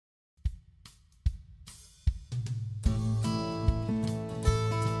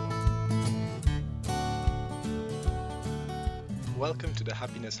Welcome to the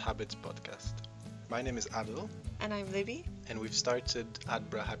Happiness Habits podcast. My name is Adil, And I'm Libby. and we've started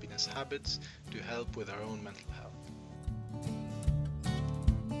Adbra Happiness Habits to help with our own mental health.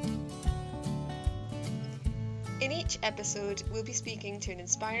 In each episode, we'll be speaking to an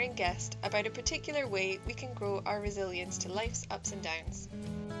inspiring guest about a particular way we can grow our resilience to life's ups and downs.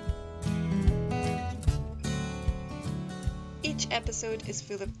 Each episode is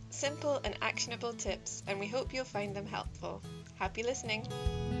full of simple and actionable tips, and we hope you'll find them helpful. Happy listening!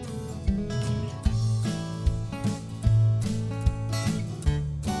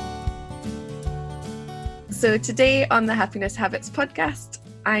 So today on the Happiness Habits podcast,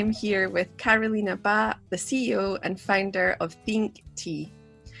 I'm here with Carolina Ba, the CEO and founder of Think Tea.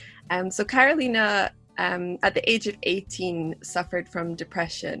 So Carolina, at the age of 18, suffered from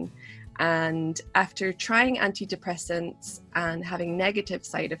depression. And after trying antidepressants and having negative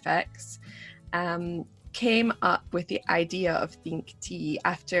side effects, came up with the idea of Think Tea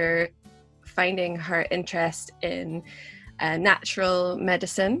after finding her interest in natural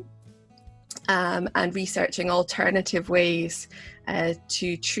medicine and researching alternative ways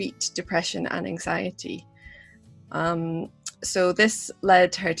to treat depression and anxiety. So this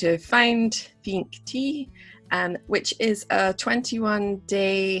led her to found Think Tea, which is a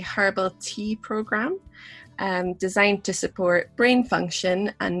 21-day herbal tea program designed to support brain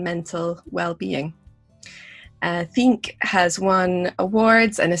function and mental well-being. Think has won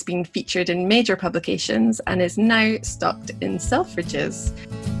awards and has been featured in major publications and is now stocked in Selfridges.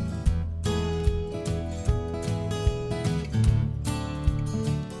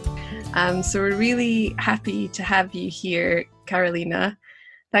 So we're really happy to have you here, Carolina.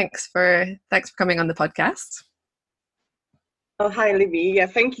 Thanks for coming on the podcast. Oh, hi, Libby. Yeah,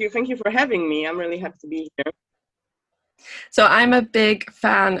 thank you for having me. I'm really happy to be here. So I'm a big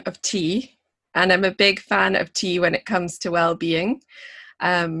fan of tea, and I'm a big fan of tea when it comes to well-being.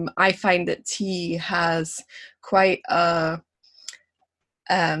 I find that tea has quite a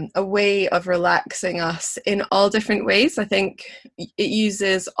way of relaxing us in all different ways. I think it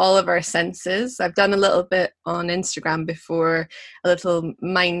uses all of our senses. I've done a little bit on Instagram before, a little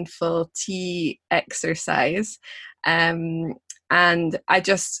mindful tea exercise. And I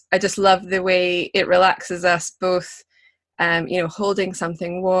just love the way it relaxes us both, holding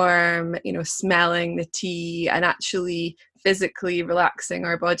something warm, smelling the tea and actually physically relaxing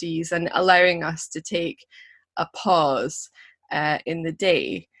our bodies and allowing us to take a pause in the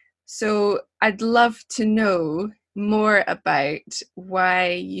day. So I'd love to know more about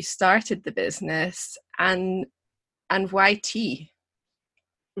why you started the business and why tea.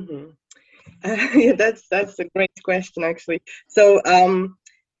 Mm-hmm. Yeah, that's a great question, actually. So,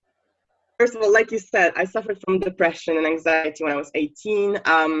 first of all, like you said, I suffered from depression and anxiety when I was 18.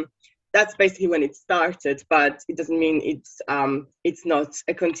 That's basically when it started, but it doesn't mean it's not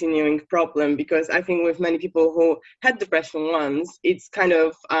a continuing problem, because I think with many people who had depression once, it's kind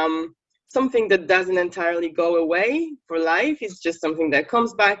of something that doesn't entirely go away for life. It's just something that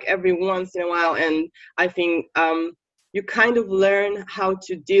comes back every once in a while, and I think you kind of learn how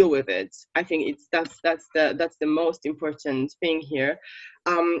to deal with it. I think that's the most important thing here.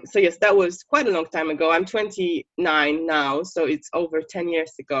 So yes, that was quite a long time ago. I'm 29 now, so it's over 10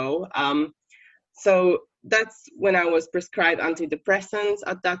 years ago. So that's when I was prescribed antidepressants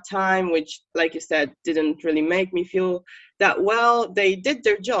at that time, which, like you said, didn't really make me feel that well. They did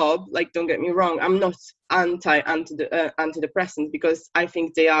their job, like, don't get me wrong. I'm not antidepressants, because I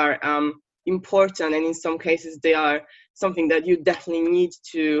think they are important, and in some cases they are something that you definitely need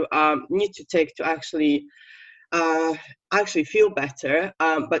to take to actually feel better.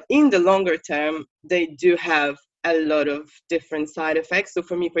 But in the longer term, they do have a lot of different side effects. So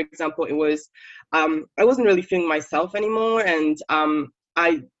for me, for example, it was I wasn't really feeling myself anymore, and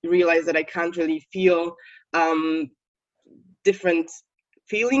I realized that I can't really feel different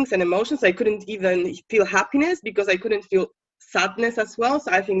feelings and emotions. I couldn't even feel happiness because I couldn't feel sadness as well.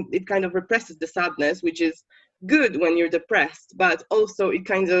 So I think it kind of represses the sadness, which is good when you're depressed, but also it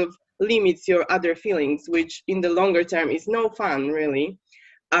kind of limits your other feelings, which in the longer term is no fun, really.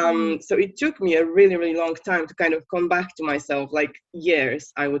 So it took me a really, really long time to kind of come back to myself, like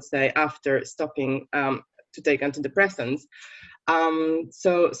years, I would say, after stopping to take antidepressants.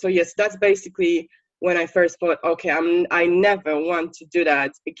 So yes, that's basically when I first thought, okay, I never want to do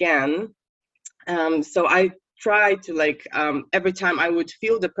that again. So I try to every time I would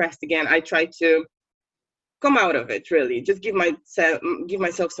feel depressed again, I try to come out of it, really. Just give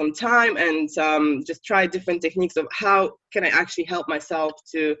myself some time and just try different techniques of how can I actually help myself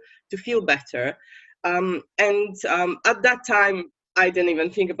to feel better. And at that time, I didn't even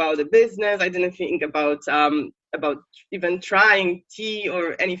think about the business. I didn't think about even trying tea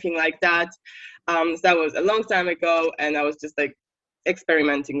or anything like that. So that was a long time ago, and I was just like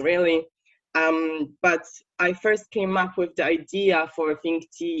experimenting really. But I first came up with the idea for Think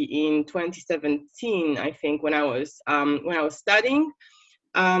Tea in 2017, I think, when I was studying,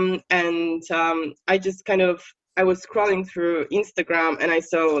 I just kind of, I was scrolling through Instagram and I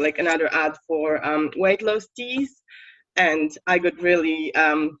saw like another ad for weight loss teas, and I got really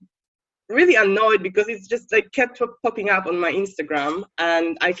annoyed because it's just like kept popping up on my Instagram,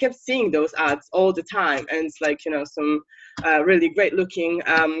 and I kept seeing those ads all the time, and it's like, you know, some really great looking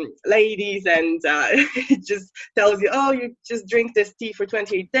ladies, and it just tells you, oh, you just drink this tea for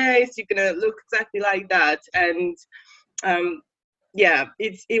 28 days, you're gonna look exactly like that. And yeah,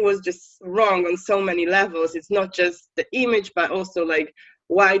 it was just wrong on so many levels. It's not just the image, but also like,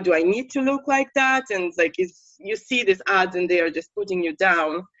 why do I need to look like that? And it's like, you see these ads and they are just putting you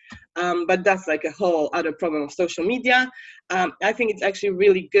down. But that's like a whole other problem of social media. I think it's actually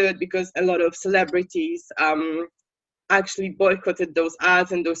really good because a lot of celebrities actually boycotted those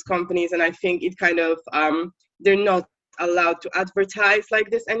ads and those companies, and I think it kind of, they're not allowed to advertise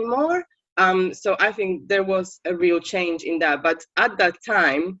like this anymore. So I think there was a real change in that, but at that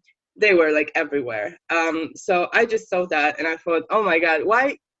time they were like everywhere. So I just saw that and I thought, oh my God,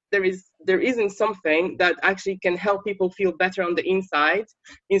 why there isn't something that actually can help people feel better on the inside,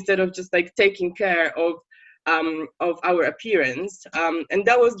 instead of just like taking care of our appearance. And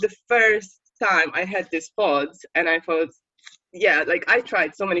that was the first time I had this thought, and I thought, yeah, like I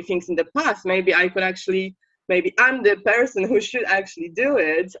tried so many things in the past, maybe I'm the person who should actually do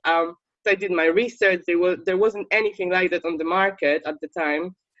it. So I did my research. There wasn't anything like that on the market at the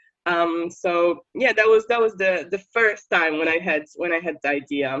time. So yeah, that was the first time when I had the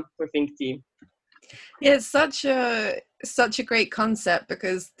idea for Think Tea. Yeah, it's such a great concept,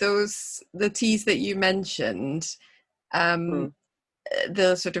 because the teas that you mentioned,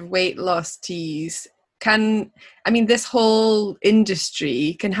 the sort of weight loss teas, this whole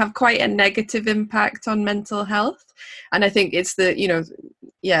industry can have quite a negative impact on mental health. And I think it's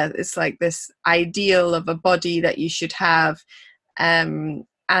it's like this ideal of a body that you should have.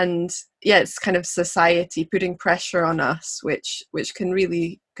 And yeah, it's kind of society putting pressure on us, which can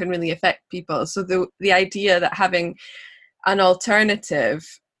really affect people. So the idea that having an alternative,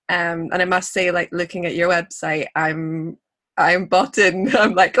 and I must say, like, looking at your website, I'm bought in.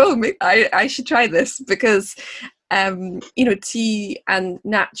 I'm like, oh, I should try this, because tea and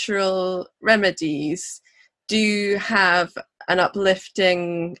natural remedies do have an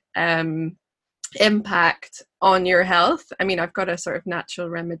uplifting impact on your health. I mean, I've got a sort of natural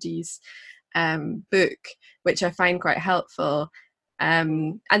remedies book, which I find quite helpful.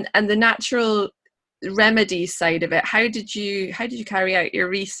 And the natural remedies side of it, how did you carry out your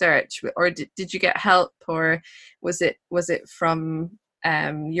research, or did you get help, or was it from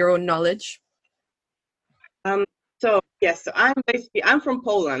your own knowledge? So I'm from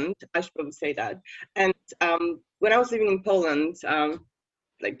Poland, I should probably say that. And when I was living in Poland,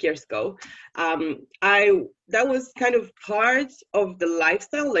 like years ago, that was kind of part of the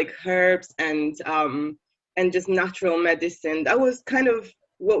lifestyle, like herbs and just natural medicine. That was kind of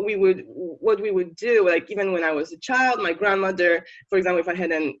what we would do. Like, even when I was a child, my grandmother, for example, if I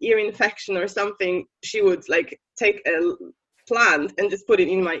had an ear infection or something, she would like take a plant and just put it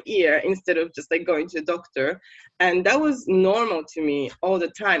in my ear instead of just like going to the doctor. And that was normal to me all the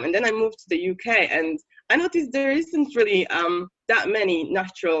time. And then I moved to the UK, and I noticed there isn't really that many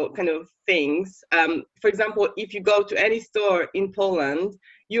natural kind of things. For example, if you go to any store in Poland,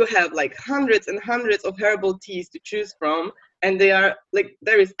 you have like hundreds and hundreds of herbal teas to choose from, and they are like,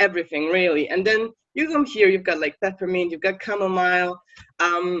 there is everything really. And then you come here, you've got like peppermint, you've got chamomile,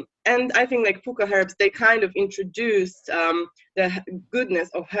 and I think like Pukka herbs, they kind of introduced the goodness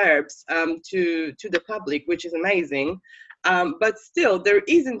of herbs to the public, which is amazing. But still, there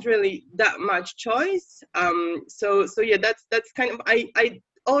isn't really that much choice. So yeah, that's kind of, I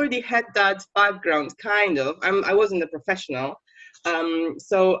already had that background kind of. I wasn't a professional.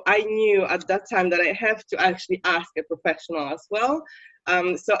 So I knew at that time that I have to actually ask a professional as well.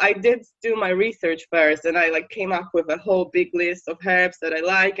 So I did do my research first, and I like came up with a whole big list of herbs that I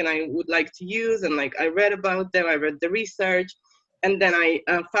like and I would like to use, and like I read about them, I read the research, and then I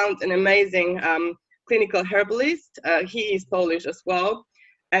found an amazing clinical herbalist. He is Polish as well,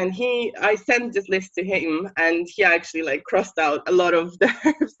 and I sent this list to him, and he actually like crossed out a lot of the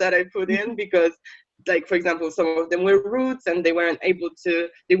herbs that I put in, because like, for example, some of them were roots and they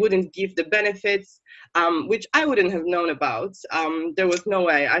wouldn't give the benefits, which I wouldn't have known about. There was no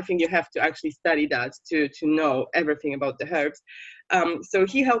way. I think you have to actually study that to know everything about the herbs. So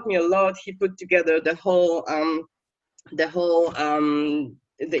he helped me a lot. He put together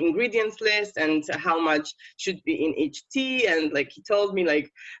the ingredients list and how much should be in each tea, and like he told me like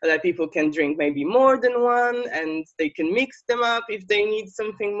that people can drink maybe more than one and they can mix them up if they need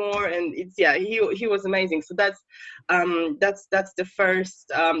something more. And it's, yeah, he was amazing. So that's the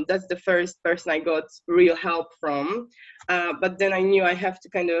first person I got real help from. But then I knew I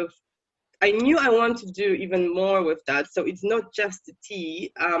want to do even more with that. So it's not just the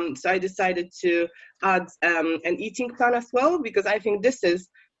tea. So I decided to add an eating plan as well, because I think this is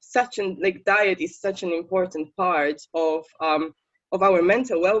diet is such an important part of our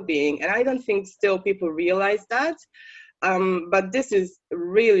mental well-being. And I don't think still people realize that. But this is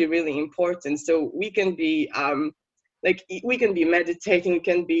really, really important. So we can be meditating, we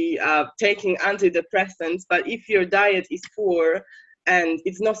can be taking antidepressants, but if your diet is poor and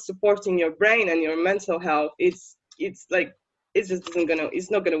it's not supporting your brain and your mental health, it's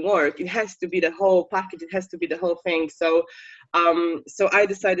not gonna work. It has to be the whole package. It has to be the whole thing. So I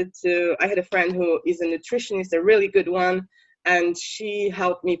had a friend who is a nutritionist, a really good one, and she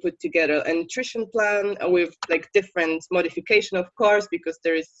helped me put together a nutrition plan with like different modification, of course, because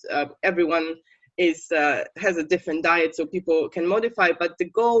there is everyone has a different diet, so people can modify. But the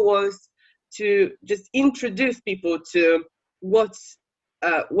goal was to just introduce people to what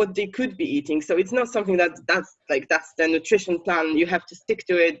they could be eating. So it's not something that's the nutrition plan, you have to stick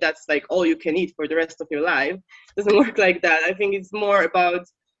to it, that's like all you can eat for the rest of your life. It doesn't work like that. I think it's more about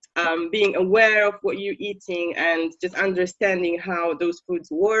being aware of what you're eating and just understanding how those foods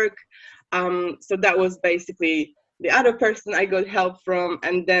work. So that was basically the other person I got help from.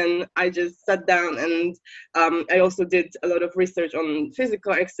 And then I just sat down and I also did a lot of research on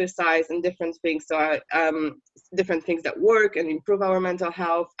physical exercise and different things. So different things that work and improve our mental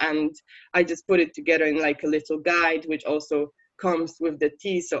health. And I just put it together in like a little guide, which also comes with the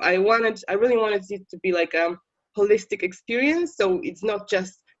tea. So I really wanted it to be like a holistic experience. So it's not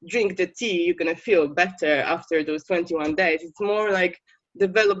just drink the tea, you're going to feel better after those 21 days. It's more like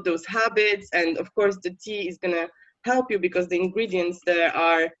develop those habits. And of course, the tea is going to help you because the ingredients there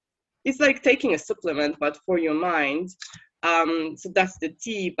it's like taking a supplement, but for your mind. So that's the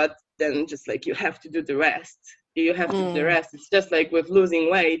tea, but then just like you have to do the rest. You have to do the rest. It's just like with losing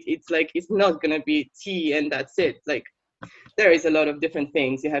weight, it's like it's not going to be tea and that's it. Like there is a lot of different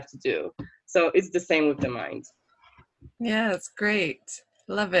things you have to do. So it's the same with the mind. Yeah, it's great.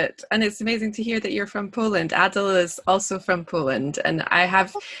 Love it. And it's amazing to hear that you're from Poland. Adel is also from Poland, and I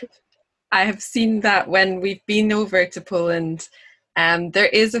have seen that when we've been over to Poland, there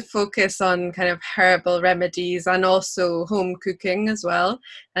is a focus on kind of herbal remedies and also home cooking as well.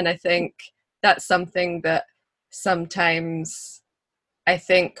 And I think that's something that sometimes I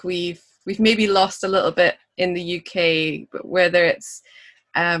think we've maybe lost a little bit in the UK, whether it's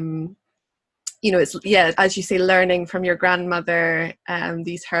it's, yeah, as you say, learning from your grandmother,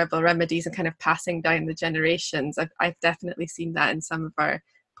 these herbal remedies and kind of passing down the generations. I've definitely seen that in some of our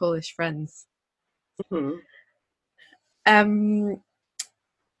Polish friends. Mm-hmm.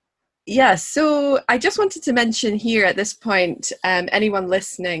 Yeah, so I just wanted to mention here at this point, anyone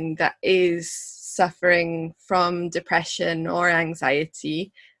listening that is suffering from depression or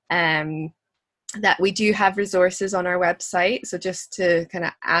anxiety, that we do have resources on our website. So just to kind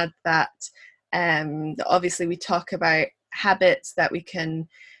of add that, obviously we talk about habits that we can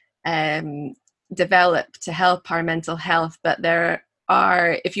develop to help our mental health, but there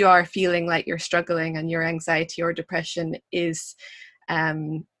are, if you are feeling like you're struggling and your anxiety or depression is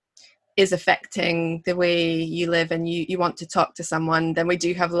affecting the way you live and you want to talk to someone, then we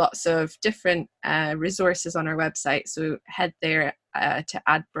do have lots of different resources on our website. So head there to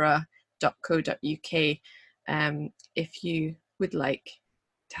adbra.co.uk if you would like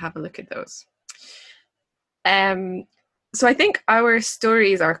to have a look at those. So I think our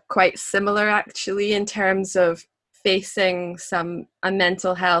stories are quite similar actually in terms of facing a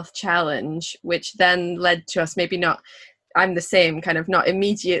mental health challenge, which then led to us, maybe not, I'm the same, kind of not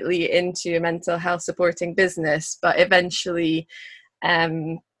immediately into a mental health supporting business, but eventually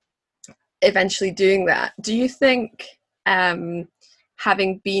doing that. Do you think having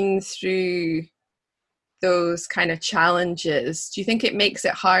been through those kind of challenges, do you think it makes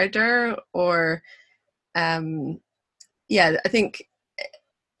it harder? Or I think,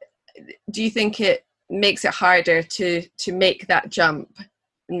 do you think it makes it harder to make that jump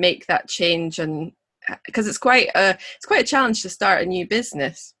and make that change? And because it's quite a challenge to start a new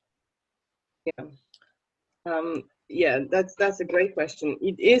business. That's a great question.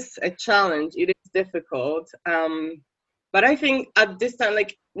 It is a challenge. It is difficult. But I think at this time,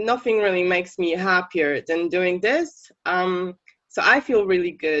 like nothing really makes me happier than doing this. So I feel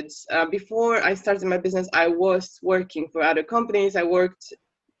really good. Before I started my business, I was working for other companies. I worked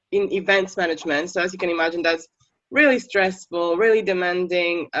in events management. So as you can imagine, that's really stressful, really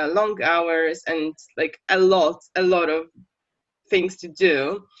demanding, long hours, and like a lot of things to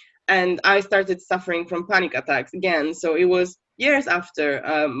do. And I started suffering from panic attacks again. So it was years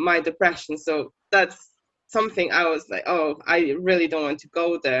after my depression. So that's something I was like, oh, I really don't want to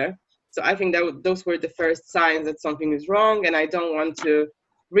go there. So I think that those were the first signs that something is wrong, and I don't want to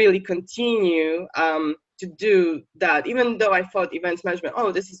really continue to do that. Even though I thought events management,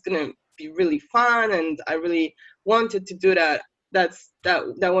 oh, this is gonna be really fun, and I really wanted to do that.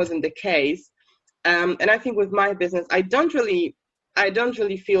 That wasn't the case. And I think with my business, I don't really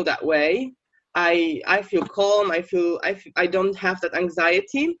feel that way. I feel calm. I don't have that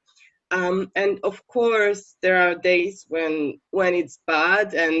anxiety. And of course, there are days when it's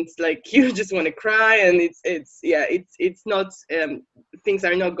bad and like you just want to cry, and it's not things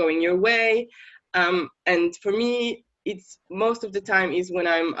are not going your way. And for me, it's most of the time is when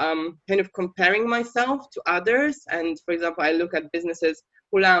I'm kind of comparing myself to others. And for example, I look at businesses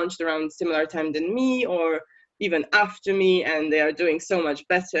who launched around similar time than me, or even after me, and they are doing so much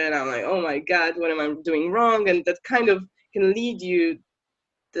better. And I'm like, oh my God, what am I doing wrong? And that kind of can lead you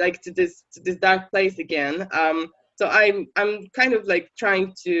like to this dark place again. So I'm kind of like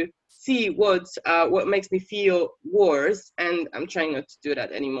trying to see what makes me feel worse, and I'm trying not to do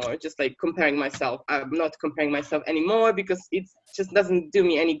that anymore. Just like comparing myself, I'm not comparing myself anymore because it just doesn't do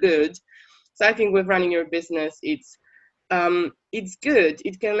me any good. So I think with running your business, it's good.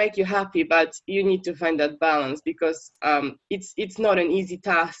 It can make you happy, but you need to find that balance because it's not an easy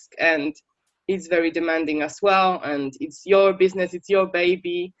task, and it's very demanding as well. And it's your business, it's your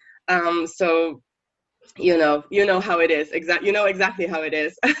baby. So you know how it is. You know exactly how it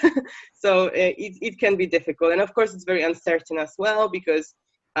is. So it can be difficult, and of course it's very uncertain as well because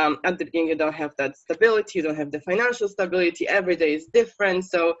at the beginning you don't have that stability, you don't have the financial stability. Every day is different.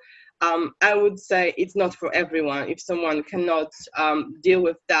 So I would say it's not for everyone. If someone cannot deal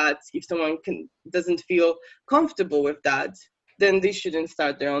with that, if someone doesn't feel comfortable with that, then they shouldn't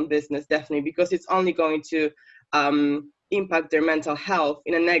start their own business, definitely, because it's only going to impact their mental health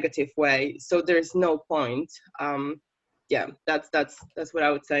in a negative way. So there's no point. That's what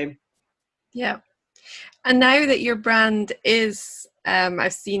I would say. Yeah. And now that your brand is,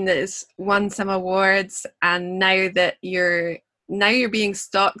 I've seen that it's won some awards, and now you're being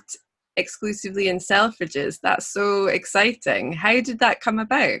stocked exclusively in Selfridges. That's so exciting. How did that come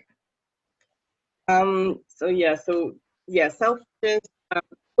about? Selfridges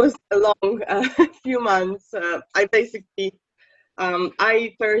was a long few months. I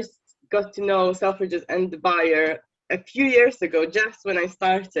first got to know Selfridges and the buyer a few years ago, just when I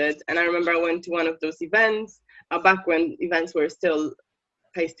started. And I remember I went to one of those events back when events were still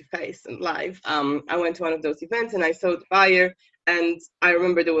face-to-face and live. I went to one of those events and I saw the buyer, and I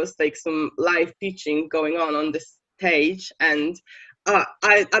remember there was like some live pitching going on the stage. And at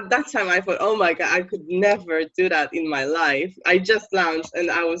that time I thought, oh my God, I could never do that in my life. I just launched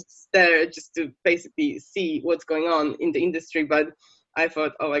and I was there just to basically see what's going on in the industry. But I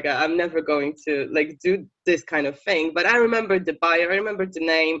thought, oh my God, I'm never going to like do this kind of thing. But I remembered the buyer, I remembered the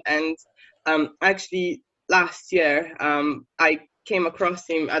name, and actually last year I came across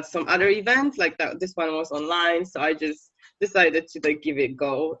him at some other event like that. This one was online, so I just decided to like give it a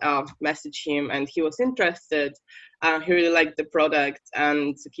go, message him, and he was interested. He really liked the product,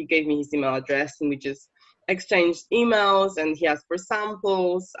 and he gave me his email address, and we just exchanged emails, and he asked for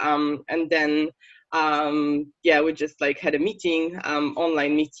samples, and then we just like had a meeting,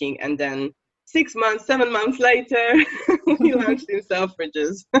 online meeting, and then 7 months later, we launched in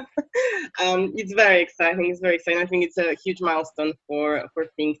Selfridges. It's very exciting. I think it's a huge milestone for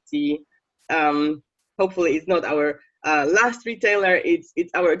Think Tea. Hopefully, it's not our last retailer. It's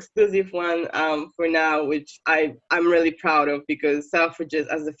our exclusive one for now, which I'm really proud of, because Selfridges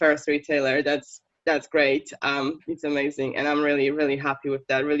as the first retailer, that's great. It's amazing, and I'm really, really happy with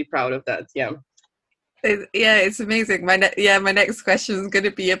that. Really proud of that. Yeah. It's amazing. My next question is going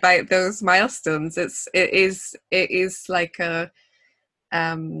to be about those milestones. It is like a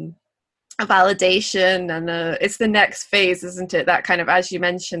validation, and it's the next phase, isn't it? That kind of, as you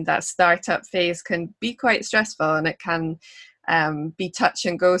mentioned, that startup phase can be quite stressful, and it can be touch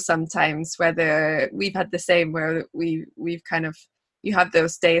and go sometimes. Whether we've had the same, where we've kind of, you have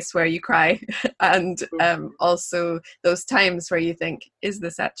those days where you cry, and also those times where you think, is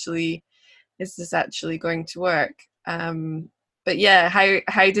this actually going to work? But yeah,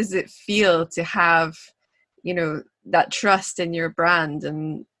 how does it feel to have, that trust in your brand,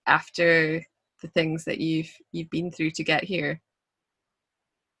 and after the things that you've been through to get here?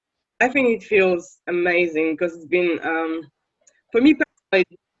 I think it feels amazing because it's been, for me personally,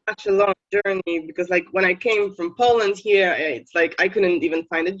 it's such a long journey because like when I came from Poland here, it's like I couldn't even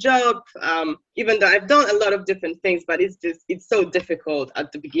find a job, even though I've done a lot of different things, but it's so difficult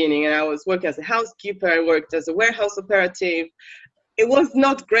at the beginning. And I was working as a housekeeper, I worked as a warehouse operative. It was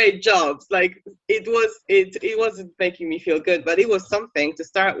not great jobs. Like it wasn't making me feel good, but it was something to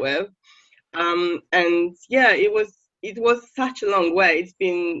start with. And yeah, it was such a long way.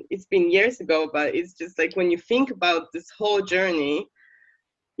 It's been years ago, but it's just like when you think about this whole journey,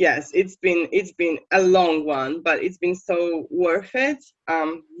 yes, it's been a long one, but it's been so worth it.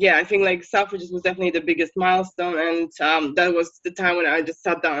 Yeah, I think like Selfridges was definitely the biggest milestone, and that was the time when I just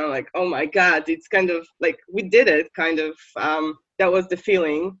sat down and like, oh my god, it's kind of like we did it, kind of. That was the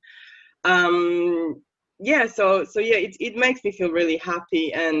feeling. Yeah, so yeah, it makes me feel really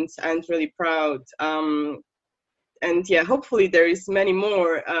happy and really proud. And yeah, hopefully there is many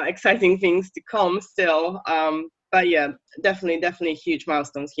more exciting things to come still. But yeah, definitely huge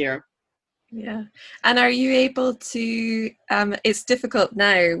milestones here. Yeah. And are you able to, it's difficult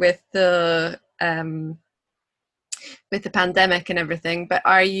now with the pandemic and everything, but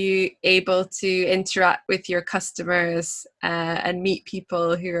are you able to interact with your customers and meet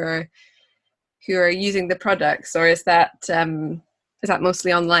people who are using the products, or is that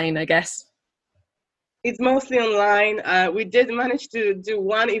mostly online, I guess? It's mostly online. We did manage to do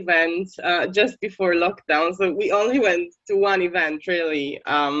one event just before lockdown, so we only went to one event really,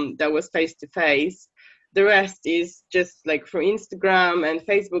 that was face to face. The rest is just like through Instagram and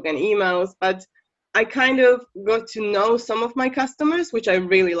Facebook and emails. But I kind of got to know some of my customers, which I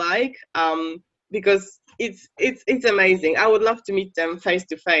really like, because it's amazing. I would love to meet them face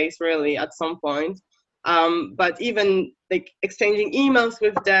to face really at some point. But even like exchanging emails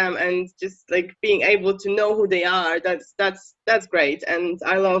with them and just like being able to know who they are, that's great. And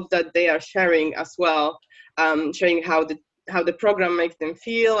I love that they are sharing as well, sharing how the program makes them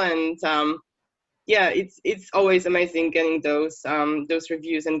feel. And yeah, it's always amazing getting those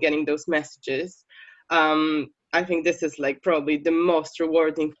reviews and getting those messages. I think this is like probably the most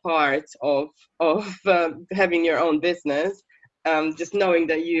rewarding part of having your own business. Just knowing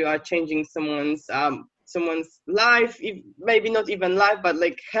that you are changing someone's life, maybe not even life, but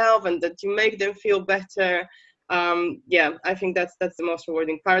like health, and that you make them feel better. Yeah, I think that's the most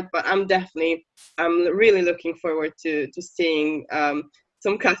rewarding part. But I'm really looking forward to seeing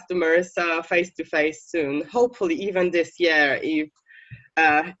some customers face to face soon. Hopefully, even this year,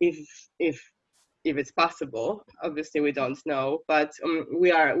 uh, if if if it's possible. Obviously, we don't know, but we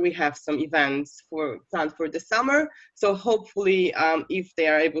have some events planned for the summer. So hopefully, if they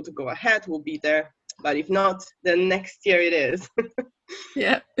are able to go ahead, we'll be there. But if not, then next year it is.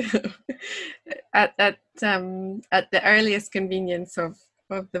 Yeah. At the earliest convenience of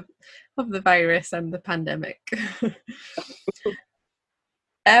the virus and the pandemic.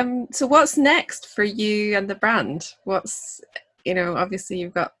 So what's next for you and the brand? Obviously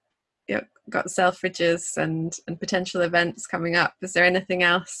you've got Selfridges and potential events coming up. Is there anything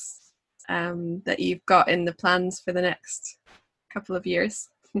else that you've got in the plans for the next couple of years?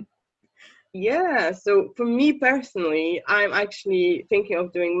 Yeah, so for me personally, I'm actually thinking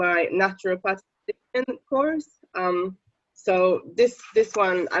of doing my naturopathy course. So this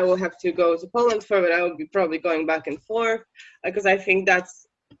one I will have to go to Poland for, but I will be probably going back and forth because I think that's,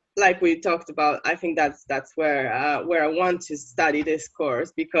 like we talked about, I think that's where I want to study this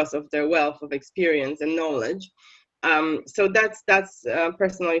course because of their wealth of experience and knowledge. So that's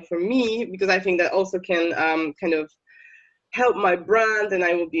personally for me, because I think that also can kind of help my brand, and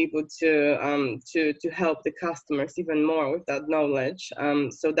I will be able to help the customers even more with that knowledge.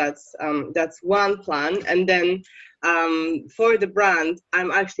 So that's one plan. And then for the brand,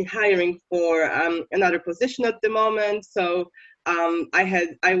 I'm actually hiring for another position at the moment. So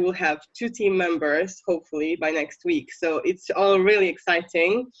I will have 2 team members hopefully by next week. So it's all really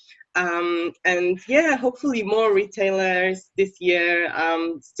exciting. And yeah, hopefully more retailers this year.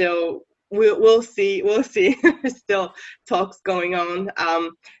 Still, we'll see. There's still talks going on.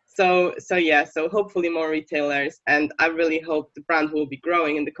 So yeah, so hopefully more retailers, and I really hope the brand will be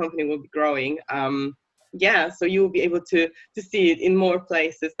growing and the company will be growing. Yeah, so you will be able to see it in more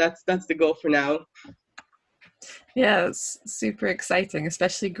places. That's the goal for now. Yeah, it's super exciting,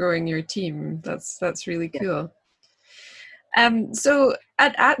 especially growing your team. That's really cool. So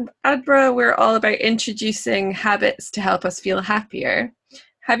at Adbra, we're all about introducing habits to help us feel happier.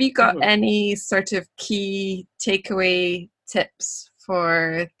 Have you got any sort of key takeaway tips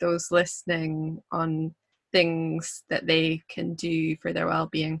for those listening on things that they can do for their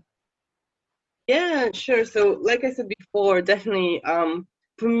well-being? Yeah, sure. So like I said before, definitely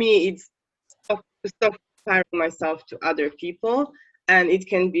for me, it's to stop comparing myself to other people. And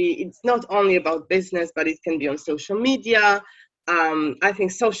it's not only about business, but it can be on social media. I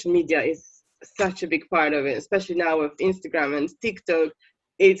think social media is such a big part of it, especially now with Instagram and TikTok.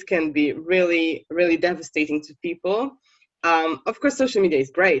 It can be really, really devastating to people. Of course, social media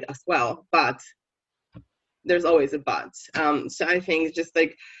is great as well, but there's always a but. So I think just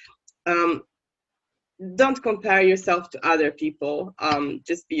like, don't compare yourself to other people.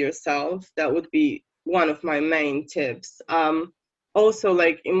 Just be yourself. That would be one of my main tips. Also,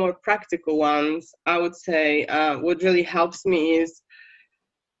 like in more practical ones, I would say what really helps me is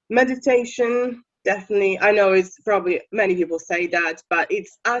meditation. Definitely, I know it's probably many people say that, but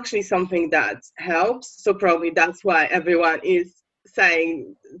it's actually something that helps. So probably that's why everyone is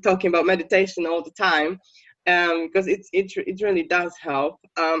talking about meditation all the time, because it really does help.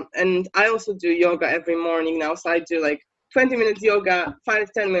 And I also do yoga every morning now, so I do like 20 minutes yoga,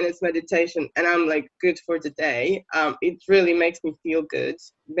 5-10 minutes meditation, and I'm like good for the day. It really makes me feel good,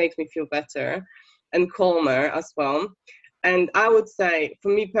 makes me feel better and calmer as well. And I would say for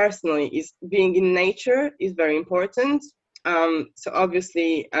me personally, is being in nature is very important. So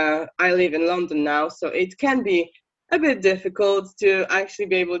obviously I live in London now, so it can be a bit difficult to actually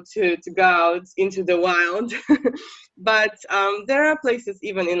be able to go out into the wild. But there are places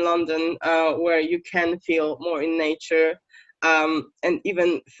even in London where you can feel more in nature, and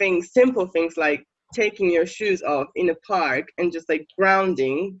even simple things like taking your shoes off in a park and just like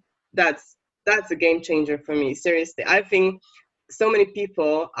grounding. That's a game changer for me. Seriously, I think so many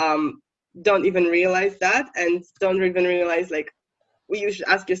people don't even realize that, and don't even realize like, you should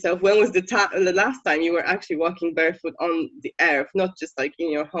ask yourself, when was the last time you were actually walking barefoot on the earth, not just like in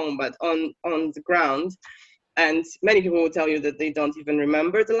your home, but on the ground. And many people will tell you that they don't even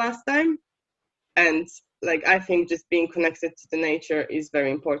remember the last time. And like, I think just being connected to the nature is very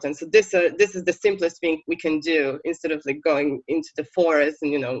important. So this is the simplest thing we can do, instead of like going into the forest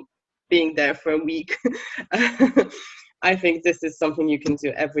and being there for a week. I think this is something you can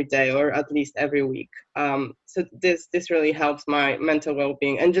do every day, or at least every week. So this really helps my mental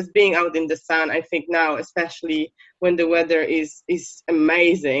well-being. And just being out in the sun, I think now, especially when the weather is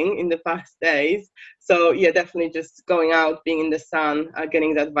amazing in the past days. So yeah, definitely just going out, being in the sun,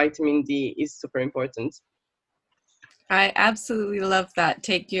 getting that vitamin D is super important. I absolutely love that.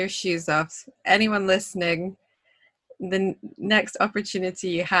 Take your shoes off. Anyone listening, the next opportunity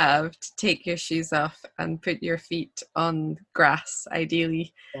you have to take your shoes off and put your feet on grass,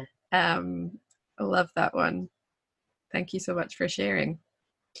 ideally. I love that one. Thank you so much for sharing.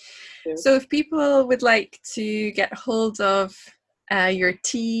 So if people would like to get hold of your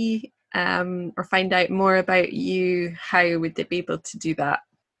tea or find out more about you, how would they be able to do that?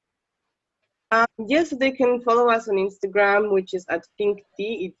 Yes, they can follow us on Instagram, which is at Think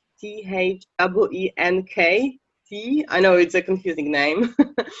Tea. It's THEENK. I know it's a confusing name.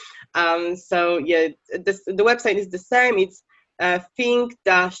 So yeah, the website is the same. It's think-tea.com.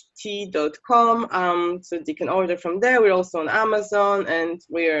 So they can order from there. We're also on Amazon, and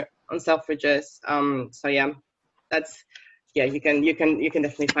we're on Selfridges. So yeah, you can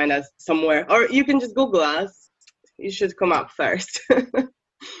definitely find us somewhere, or you can just Google us. You should come up first.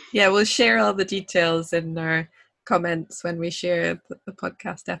 Yeah, we'll share all the details in our comments when we share the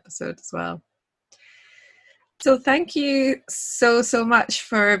podcast episode as well. So thank you so much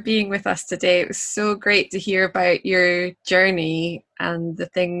for being with us today. It was so great to hear about your journey and the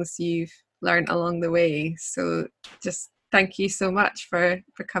things you've learned along the way. So just thank you so much for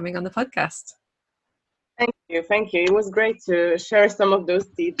coming on the podcast. Thank you. It was great to share some of those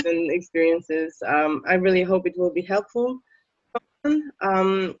tips and experiences. I really hope it will be helpful.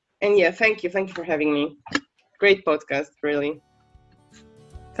 And yeah, thank you for having me. Great podcast, really.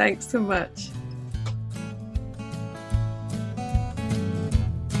 Thanks so much.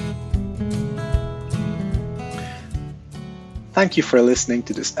 Thank you for listening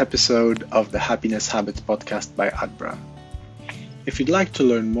to this episode of the Happiness Habits podcast by Adbra. If you'd like to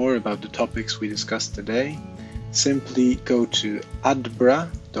learn more about the topics we discussed today, simply go to adbra.co.uk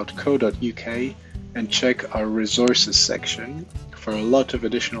and check our resources section for a lot of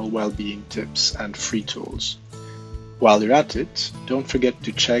additional well-being tips and free tools. While you're at it, don't forget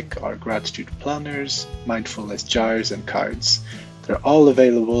to check our gratitude planners, mindfulness jars and cards. They're all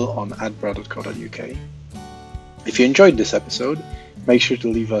available on adbra.co.uk. If you enjoyed this episode, make sure to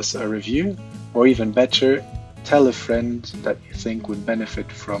leave us a review, or even better, tell a friend that you think would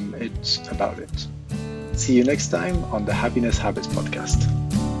benefit from it about it. See you next time on the Happiness Habits podcast.